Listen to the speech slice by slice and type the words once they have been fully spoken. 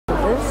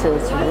This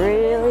is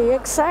really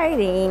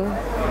exciting.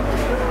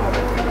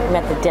 I'm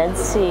at the Dead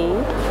Sea.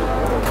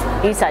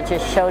 Isa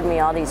just showed me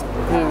all these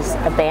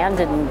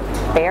abandoned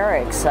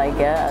barracks, I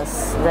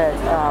guess, that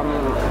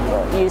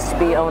used to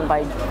be owned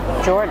by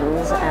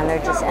Jordans, and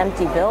they're just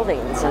empty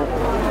buildings. And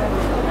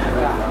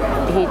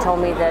he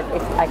told me that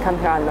if I come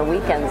here on the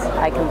weekends,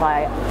 I can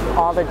buy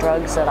all the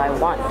drugs that I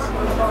want.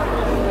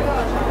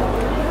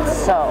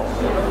 So,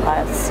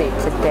 let's see,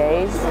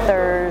 today's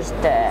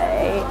Thursday.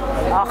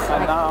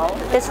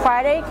 It's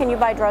Friday? Can you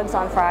buy drugs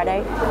on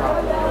Friday?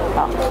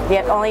 Oh,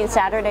 yeah, only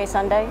Saturday,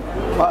 Sunday?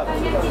 What?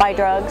 Buy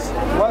drugs?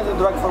 What is the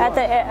drug for?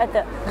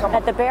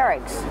 At the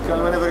barracks. You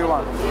can whenever you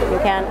want. You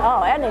can?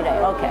 Oh, any day.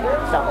 Okay.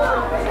 So,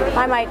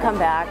 I might come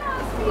back,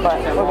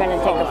 but we're going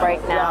to take a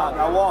break now.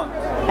 Yeah, I won't.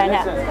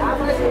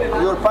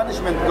 Listen, your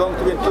punishment is going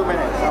to be in 2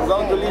 minutes. I'm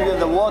going to leave you in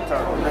the water,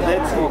 in the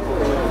Dead Sea.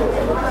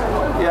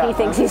 Yeah. He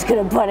thinks he's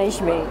going to punish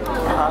me.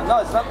 No,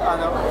 it's not.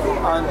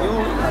 And you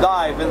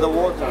dive in the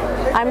water.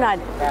 I'm not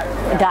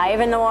dive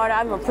in the water.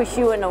 I'm going to push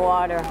you in the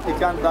water. You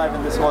can't dive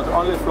in this water.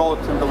 Only float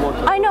in the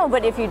water. I know,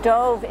 but if you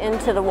dove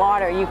into the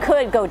water, you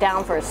could go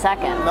down for a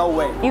second. No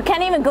way. You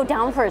can't even go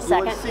down for a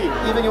second. You will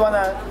see. Even you want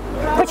to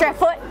put your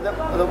foot.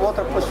 The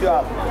water push you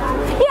up.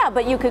 Yeah,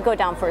 but you could go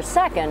down for a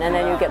second and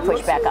then you get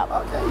pushed back up.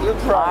 Okay, you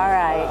try. All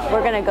right,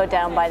 we're going to go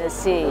down by the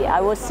sea.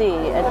 I will see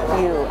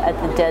you at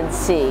the Dead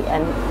Sea,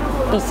 and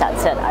Isat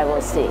said I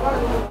will see.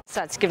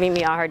 Isat's giving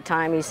me a hard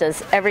time. He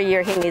says every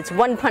year he needs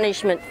one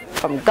punishment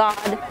from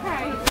God,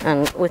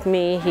 and with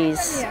me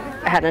he's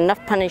had enough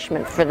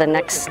punishment for the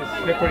next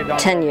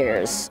 10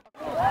 years.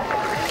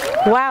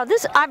 Wow,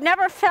 I've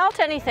never felt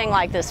anything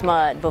like this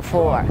mud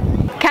before.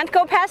 Can't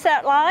go past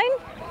that line?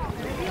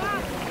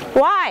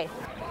 Why?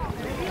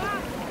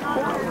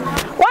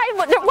 Why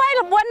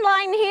one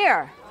line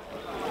here?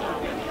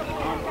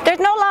 There's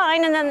no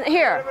line, and then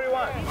here.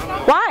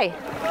 Why?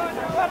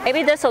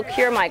 Maybe this will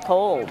cure my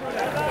cold.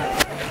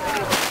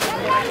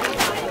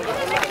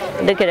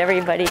 Look at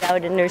everybody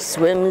out in their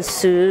swimsuit.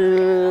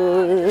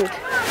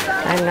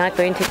 I'm not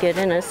going to get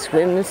in a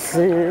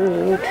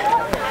swimsuit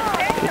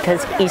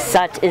because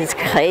Isat is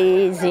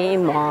crazy,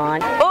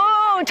 man.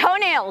 Oh,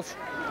 toenails!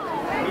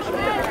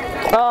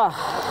 Oh.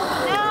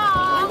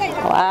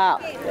 Wow.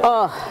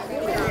 Oh.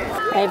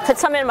 I put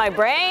some in my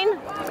brain.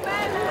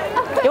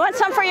 You want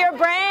some for your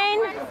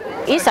brain?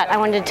 Isat, I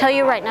wanted to tell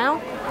you right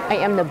now, I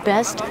am the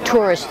best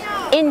tourist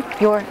in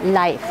your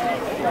life.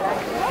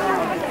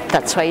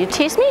 That's why you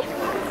tease me.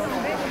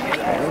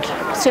 And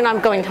soon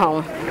I'm going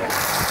home.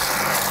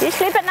 Do you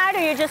sleep at night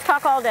or you just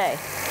talk all day?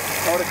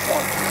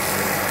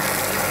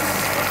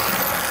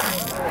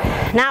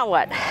 Now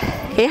what?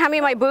 Can you hand me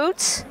my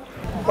boots?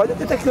 Why did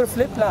you take your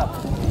flip-flop?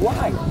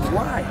 Why?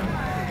 Why?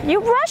 You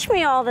rush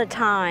me all the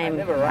time.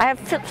 I have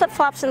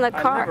flip-flops in the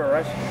car. I never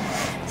rush.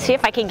 See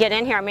if I can get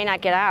in here. I may not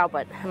get out,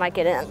 but I might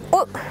get in.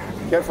 Ooh.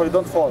 Careful,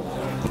 don't fall.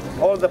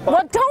 All the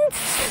well, don't.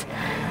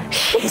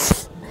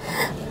 Jeez.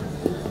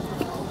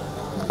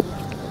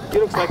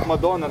 You look like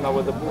Madonna now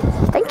with the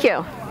boots. Thank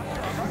you.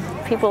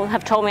 People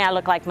have told me I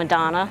look like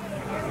Madonna.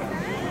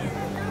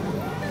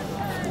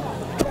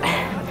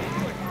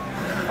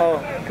 Oh,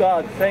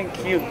 God,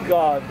 thank you,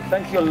 God.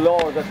 Thank you,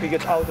 Lord, that we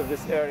get out of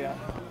this area.